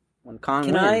 When Kong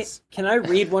Can wins. I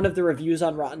read one of the reviews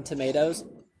on Rotten Tomatoes?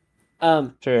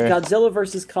 sure. Godzilla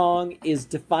vs. Kong is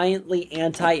defiantly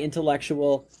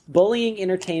anti-intellectual, bullying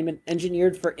entertainment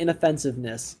engineered for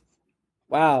inoffensiveness.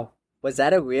 Wow. Was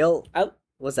that a real... I-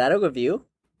 Was that a review?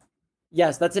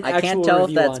 Yes, that's an I actual can't tell if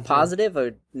review that's on here. positive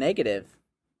or negative.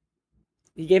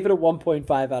 He gave it a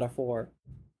 1.5 out of 4.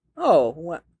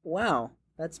 Oh, wow.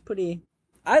 That's pretty...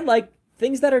 I like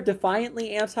things that are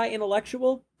defiantly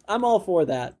anti-intellectual. I'm all for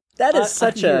that. That is I'm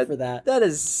such here a... for that. That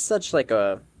is such like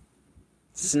a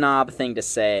snob thing to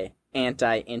say.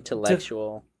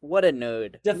 Anti-intellectual. What a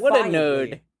nerd. What a nerd.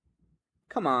 Defiantly.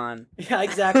 Come on. Yeah,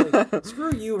 exactly.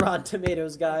 Screw you, Rotten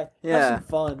Tomatoes guy. Yeah. Have some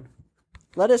fun.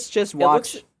 Let us just It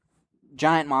watch looks-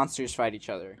 giant monsters fight each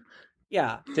other.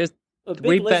 Yeah. Just- A big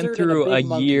We've been lizard and through big a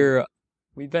monkey. year.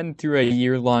 We've been through a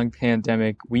year-long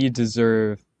pandemic. We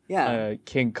deserve Yeah. a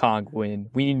King Kong win.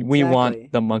 We Exactly.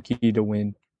 want the monkey to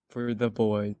win for the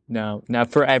boy. No, not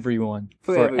for everyone.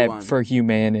 For everyone. For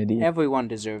humanity. Everyone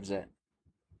deserves it.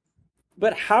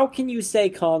 But how can you say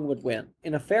Kong would win?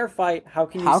 In a fair fight, how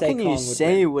can you How say can Kong you would say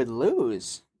win? he would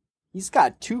lose? He's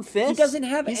got 2 fists. He doesn't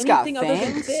have He's got anything other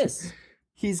than fangs. fists.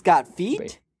 He's got feet.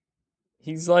 Wait.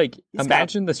 He's like, He's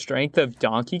imagine the strength of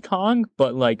Donkey Kong,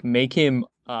 but like make him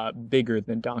bigger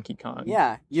than Donkey Kong.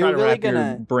 Yeah, Try you're to really wrap your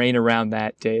gonna brain around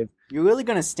that, Dave.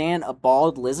 stand a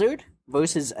bald lizard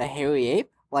versus a hairy ape?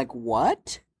 Like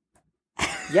what?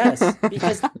 Yes,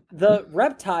 because the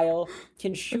reptile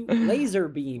can shoot laser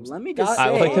beams. Let me just God, say- I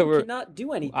like that we're- cannot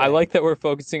do anything. I like that we're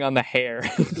focusing on the hair.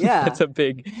 Yeah. That's a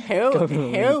big. Hair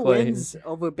Totally hair plain. wins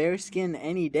over bare skin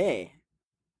any day.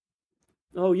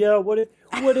 Oh yeah, what if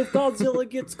Godzilla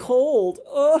gets cold?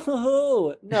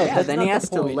 Oh no, Yeah, that's then not he the has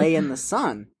to point. lay in the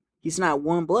sun. He's not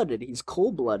warm-blooded, he's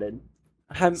cold-blooded.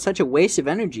 I'm- Such a waste of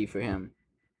energy for him.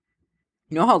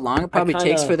 You know how long it probably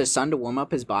takes kinda- for the sun to warm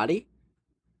up his body?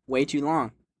 Way too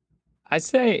long. I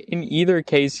say in either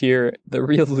case here, the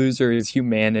real loser is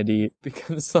humanity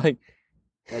because, like,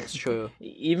 That's true.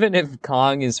 even if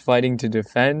Kong is fighting to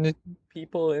defend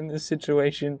people in this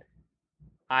situation,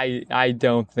 I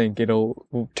don't think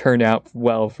it'll turn out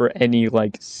well for any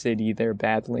like city they're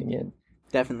battling in.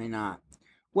 Definitely not.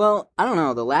 Well, I don't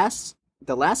know. The last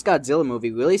Godzilla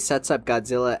movie really sets up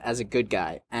Godzilla as a good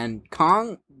guy, and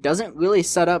Kong doesn't really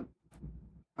set up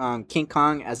King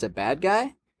Kong as a bad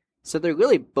guy. So they're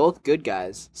really both good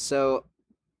guys. So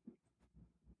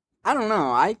I don't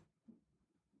know.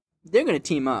 They're gonna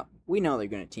team up. We know they're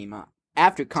gonna team up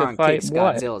after Kong fight kicks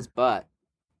what? Godzilla's butt.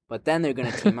 But then they're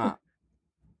gonna team up,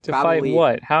 To Probably- fight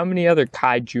what? How many other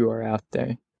kaiju are out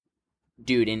there?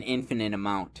 dude. An infinite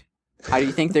amount. How do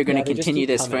you think they're gonna Yeah, they just continue keep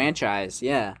this coming. franchise?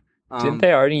 Yeah. Didn't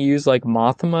they already use like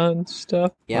Mothma and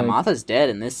stuff? Yeah, Like, Martha's dead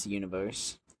in this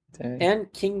universe. dang.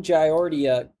 and King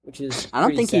Giordia, which is I don't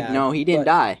pretty think sad, he didn't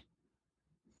but die.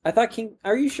 I thought King.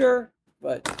 Are you sure?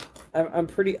 But I'm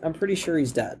pretty sure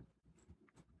he's dead.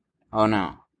 Oh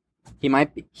no. He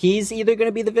might be. He's either going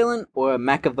to be the villain or a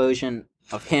mecha version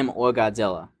of him or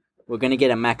Godzilla. We're going to get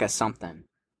a mecha something.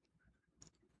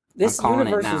 This I'm calling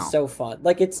it universe now. is so fun.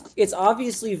 Like it's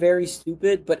obviously very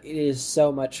stupid, but it is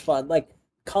so much fun. Like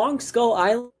Kong Skull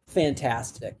Island,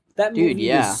 fantastic. That Dude, movie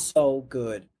yeah. is so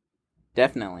good.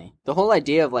 Definitely. The whole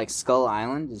idea of like Skull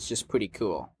Island is just pretty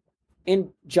cool.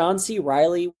 And John C.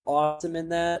 Riley, awesome in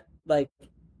that. Like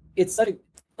it's such a,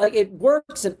 like it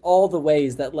works in all the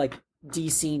ways that like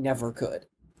DC never could.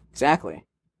 Exactly.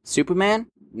 Superman?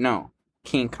 No.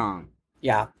 King Kong.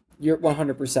 Yeah, you're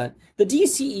 100%. The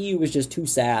DCEU was just too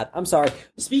sad. I'm sorry.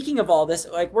 Speaking of all this,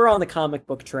 like we're on the comic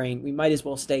book train. We might as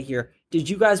well stay here. Did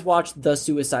you guys watch the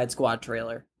Suicide Squad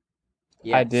trailer?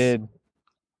 Yes. I did.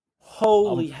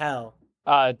 Holy hell.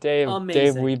 Dave,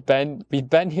 Amazing. we've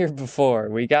been here before.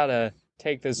 We gotta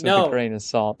take this with No. a grain of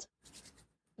salt.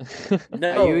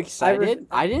 No, Are you excited?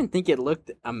 I didn't think it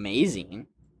looked amazing.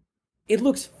 It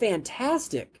looks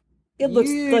fantastic. It looks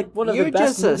like one of the best You're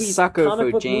just a movies, sucker comic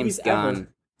for book James movies Gunn. ever.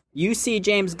 You see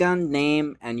James Gunn's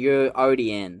name, and you're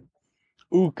already in.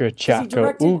 Ooka chaka,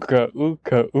 directed-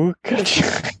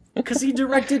 ooka. Because he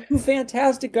directed two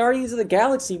fantastic Guardians of the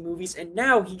Galaxy movies, and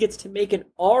now he gets to make an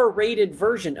R-rated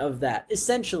version of that.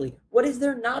 Essentially, what is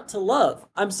there not to love?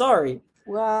 I'm sorry.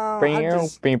 Well, thank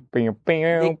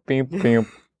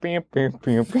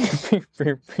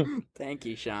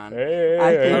you, Sean.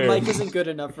 My mic isn't good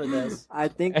enough for this. I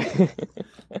think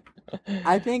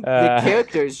the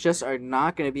characters just are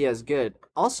not going to be as good.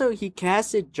 Also, he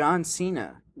casted John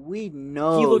Cena. We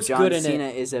know He looks John good in Cena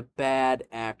it. is a bad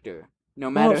actor. No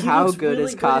matter he how looks good really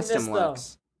his good in this, costume though.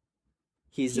 looks,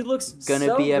 he's He looks gonna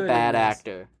so be a good in bad this.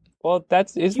 actor. Well,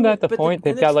 isn't that the but point? in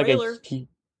They've the got like trailer-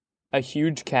 a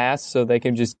huge cast, so they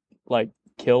can just like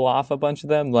kill off a bunch of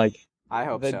them. Like I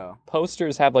hope the so.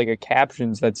 posters have like a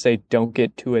captions that say "Don't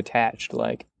get too attached."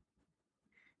 Like,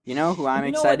 You know who I'm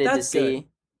You know what? excited to That's see? good.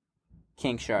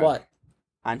 King Shark. What?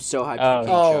 I'm so hyped Oh. for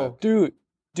King Oh. Shark.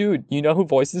 dude, you know who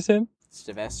voices him?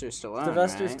 Sylvester Stallone.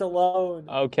 Sylvester right? Stallone.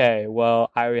 Okay,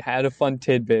 well, I had a fun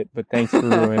tidbit, but thanks for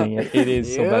ruining it. It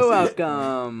is You're Sylvester.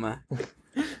 welcome.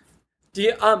 Do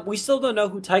you, we still don't know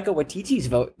who Taika Waititi's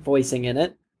voicing in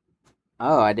it.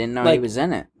 Oh, I didn't know he Like- was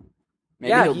in it. Maybe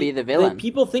yeah, he'll be the villain.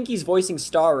 People think he's voicing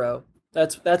Starro.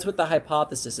 That's what the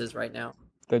hypothesis is right now.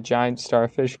 The giant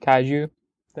starfish kaiju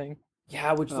thing.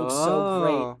 Yeah, which looks so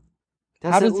great. Oh.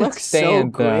 Does How it does it look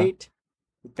stand, so though? great?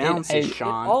 It bounces, it-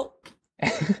 Sean,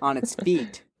 on its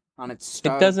feet, on its It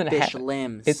doesn't starfish have-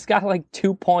 limbs. It's got like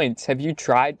 2 points. Have you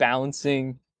tried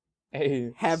balancing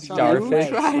a Have you starfish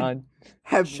tried? on?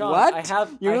 Have Sean, what? I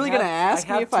have- You're I really have- gonna ask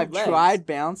I me have if 2 I've legs. tried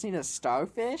balancing a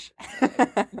starfish?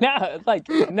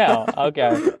 No,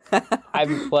 okay.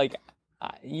 I'm like,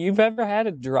 you've ever had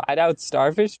a dried out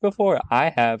starfish before? I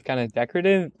have, kind of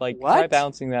decorative. Like, try What?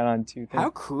 balancing that on 2 things. How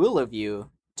cool of you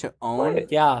to own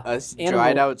Yeah. a Animal-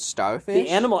 dried out starfish? The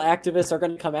animal activists are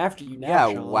going to come after you now,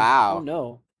 Yeah, Sean. wow. Oh,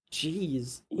 no.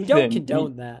 Jeez. We Ethan, don't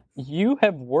condone that. You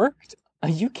have worked.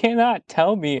 You cannot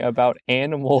tell me about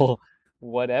animal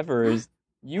whatevers.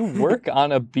 You work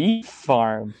on a beef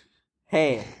farm.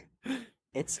 Hey,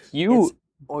 it's You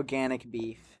organic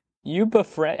beef. you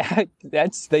befriend.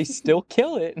 They still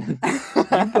kill it.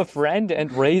 You befriend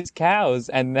and raise cows,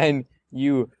 and then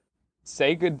you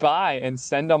say goodbye and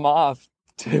send them off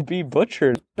to be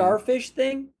butchered. Starfish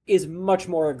thing is much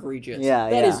more egregious. Yeah,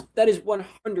 That is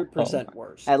 100%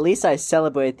 worse. At least I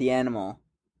celebrate the animal.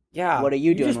 Yeah. What are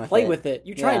you doing just with play it? with it.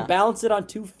 You try Yeah. and balance it on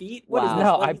 2 feet? What is Wow. this?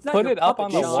 No, Like, I it's not put your it up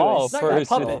puppet on the show. wall It's not your first.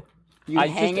 puppet. You I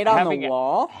hang just it on the having it-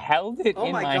 wall? Held it Oh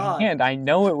in my my God. hand. I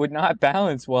know it would not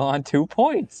balance well on 2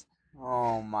 points.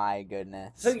 Oh my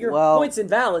goodness. So your well, point's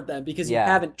invalid then because you yeah.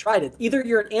 haven't tried it. Either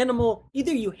you're an animal,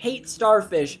 either you hate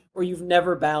starfish, or you've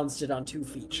never balanced it on 2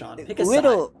 feet, Sean. Pick a side.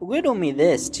 riddle me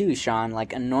this too, Sean.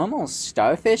 Like a normal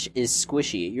starfish is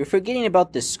squishy. You're forgetting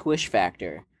about the squish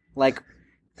factor.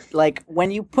 Like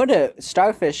when you put a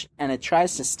starfish and it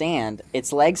tries to stand,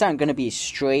 its legs aren't going to be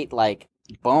straight like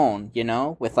bone, you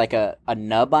know, with like a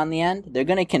nub on the end. They're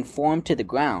going to conform to the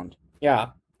ground. Yeah.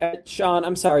 Sean,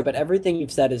 I'm sorry, but everything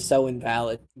you've said is so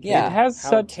invalid. Yeah. It has How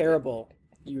such terrible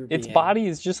you're its being. body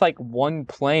is just like one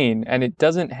plane, and it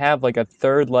doesn't have like a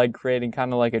third leg creating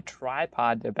kind of like a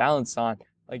tripod to balance on.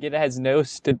 Like it has no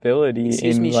stability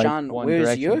Excuse in me, like Sean. one Where's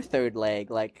direction. your third leg?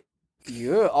 Like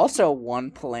you're also one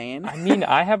plane. I mean,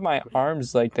 I have my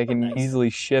arms like they can Nice.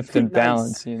 easily shift and Nice.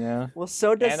 balance, you know. Well,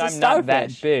 so does And the I'm not that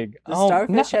starfish. big. The Oh,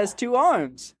 starfish no. has 2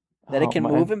 arms that Oh, it can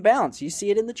my- move and balance. You see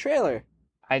it in the trailer.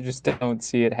 I just don't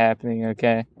see it happening.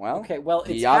 Okay. Well, Okay, well, it's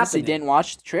you obviously happening. didn't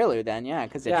watch the trailer then, yeah,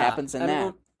 because it Yeah, happens in I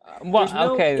that. don't- Well, There's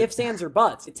no okay. ifs, ands, or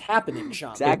buts. It's happening,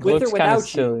 Sean. Exactly. It With or looks kind of without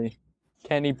you. silly.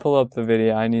 Kenny, pull up the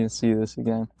video. I need to see this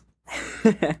again.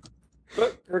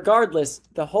 But regardless,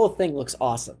 the whole thing looks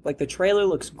awesome. Like the trailer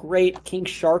looks great. King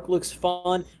Shark looks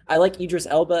fun. I like Idris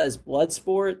Elba as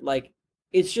Bloodsport. Like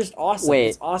it's just awesome. Wait,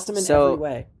 it's awesome in so- every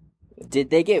way. Did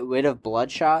they get rid of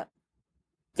Bloodshot?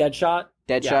 Deadshot.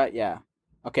 Deadshot, yeah.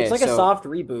 Okay, It's like so a soft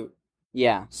reboot.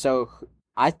 yeah, so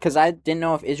because I didn't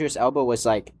know if Idris Elba was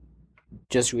like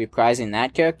just reprising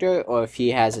that character or if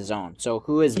he has his own. So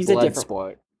who is He's a different-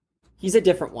 Bloodsport? He's a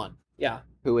different one. Yeah.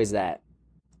 Who is that?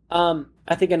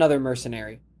 I think another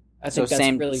mercenary. I So think that's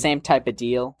same really same type of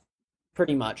deal.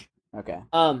 pretty much. Okay.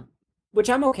 Which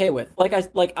I'm okay with.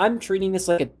 I'm treating this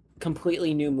like a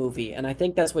completely new movie, and I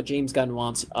think that's what James Gunn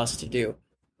wants us to do.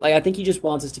 Like I think he just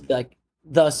wants us to be like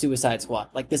the Suicide Squad.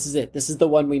 Like this is it. This is the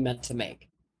one we meant to make.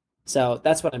 So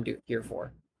that's what I'm here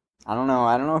for. I don't know.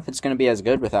 I don't know if it's gonna be as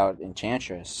good without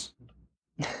Enchantress.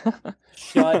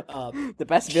 Shut up. The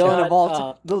best villain Shut of all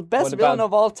up. the best What villain about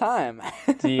of all time.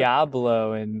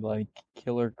 Diablo and like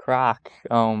Killer Croc.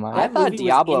 Oh my! I That thought movie was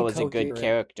Diablo was a good incoherent.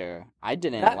 character. I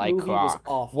didn't That like movie was Croc.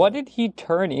 awful. What did he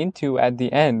turn into at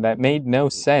the end? That made no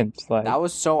sense. Like That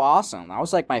was so awesome. That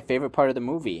was like my favorite part of the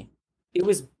movie. It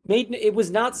was made. It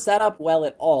was not set up well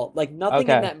at all. Like nothing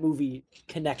Okay. in that movie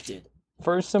connected.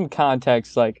 for some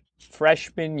context, like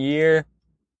freshman year,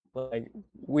 like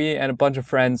we and a bunch of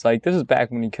friends, like this was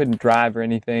back when you couldn't drive or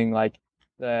anything. Like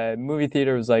the movie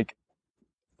theater was like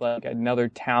another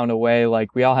town away.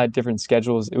 Like we all had different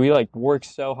schedules. We like worked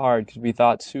so hard because we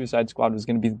thought Suicide Squad was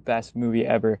going to be the best movie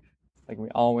ever. Like we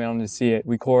all went on to see it.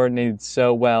 We coordinated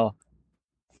so well.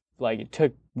 Like it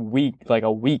took a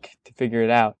week to figure it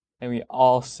out, and we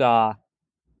all saw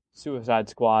Suicide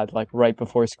Squad like right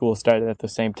before school started at the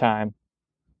same time,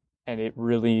 and it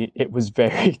was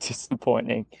very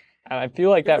disappointing. And I feel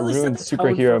like It that really set ruined the tone for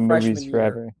superhero freshman movies year.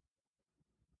 forever.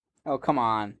 Oh, come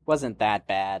on. Wasn't that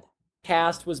bad.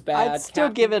 Cast was bad. I'd still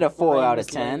Captain give it a 4 Brian out of was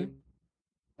 10.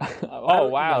 lame. Oh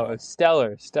wow, no.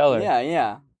 stellar.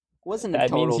 Yeah. Wasn't a That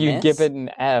total means you miss. give it an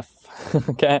F.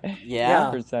 Okay.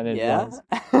 Yeah. Percentage Yeah.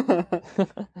 wise.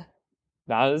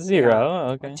 Not a 0.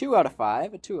 Okay. A 2 out of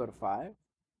 5. A 2 out of 5.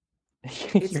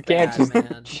 It's You can't bad, just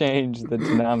man. change the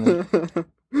denominator.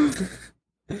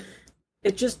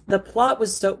 It just the plot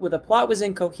was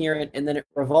incoherent, and then it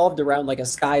revolved around like a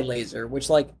sky laser, which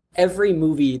like every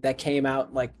movie that came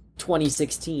out like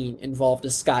 2016 involved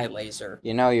a sky laser.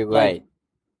 You know, you're Like, right.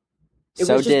 it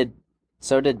So was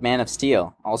just- did Man of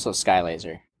Steel, also Sky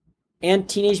Laser. And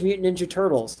Teenage Mutant Ninja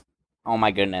Turtles. Oh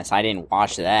my goodness, I didn't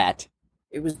watch that.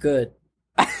 It was good.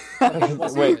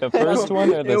 Wait, the first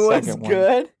one or the it was second one?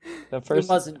 good. The It first.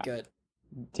 wasn't good.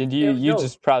 Did you? Yeah, You no.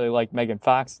 just probably like Megan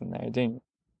Fox in there, didn't you?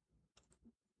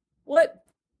 What?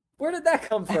 Where did that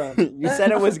come from? You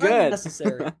said it was good.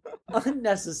 Unnecessary.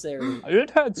 Unnecessary.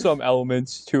 It had some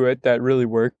elements to it that really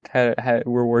worked.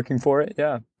 Were working for it.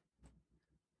 Yeah.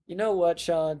 You know what,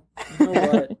 Sean? You know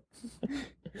what?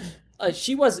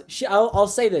 I'll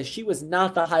say this. She was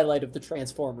not the highlight of the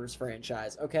Transformers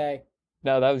franchise, okay?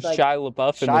 No, that was Like, Shia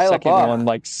LaBeouf in the Shia second LaBeouf. one,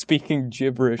 like speaking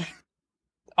gibberish.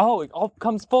 Oh, it all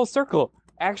comes full circle.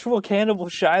 Actual cannibal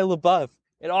Shia LaBeouf.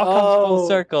 It all comes full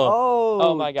circle.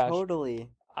 Oh my gosh. Totally.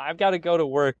 I've got to go to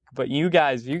work, but you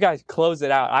guys close it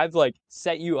out. I've like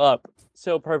set you up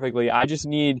so perfectly. I just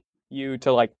need you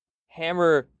to like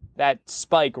hammer that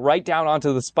spike right down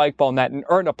onto the spike ball net and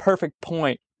earn a perfect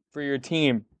point for your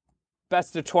team.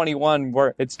 Best of 21,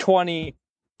 where it's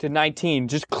 20-19.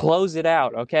 Just close it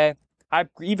out, okay? I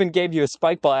even gave you a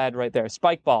spike ball ad right there.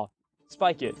 Spike ball.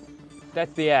 Spike it.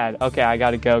 That's the ad. Okay, I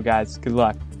gotta go, guys. Good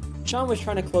luck. Sean was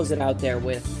trying to close it out there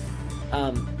with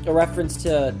a reference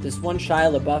to this one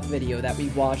Shia LaBeouf video that we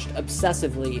watched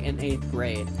obsessively in 8th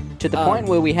grade. To the point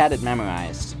where we had it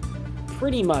memorized.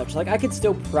 Pretty much. Like, I could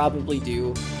still probably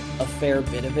do a fair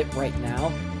bit of it right now.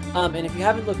 And if you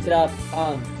haven't looked it up,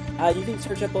 you can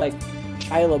search up, like,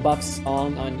 Shia LaBeouf's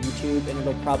song on YouTube, and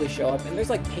it'll probably show up. And there's,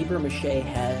 like, papier-mâché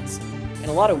heads and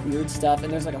a lot of weird stuff.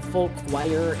 And there's, like, a full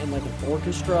choir and, like, an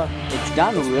orchestra. It's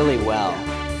done really well.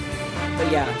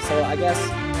 But yeah, so I guess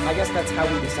that's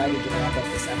how we decided to wrap up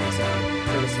this episode.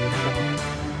 Courtesy of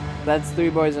Sean. That's 3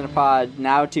 Boys in a Pod.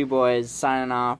 Now 2 Boys signing off.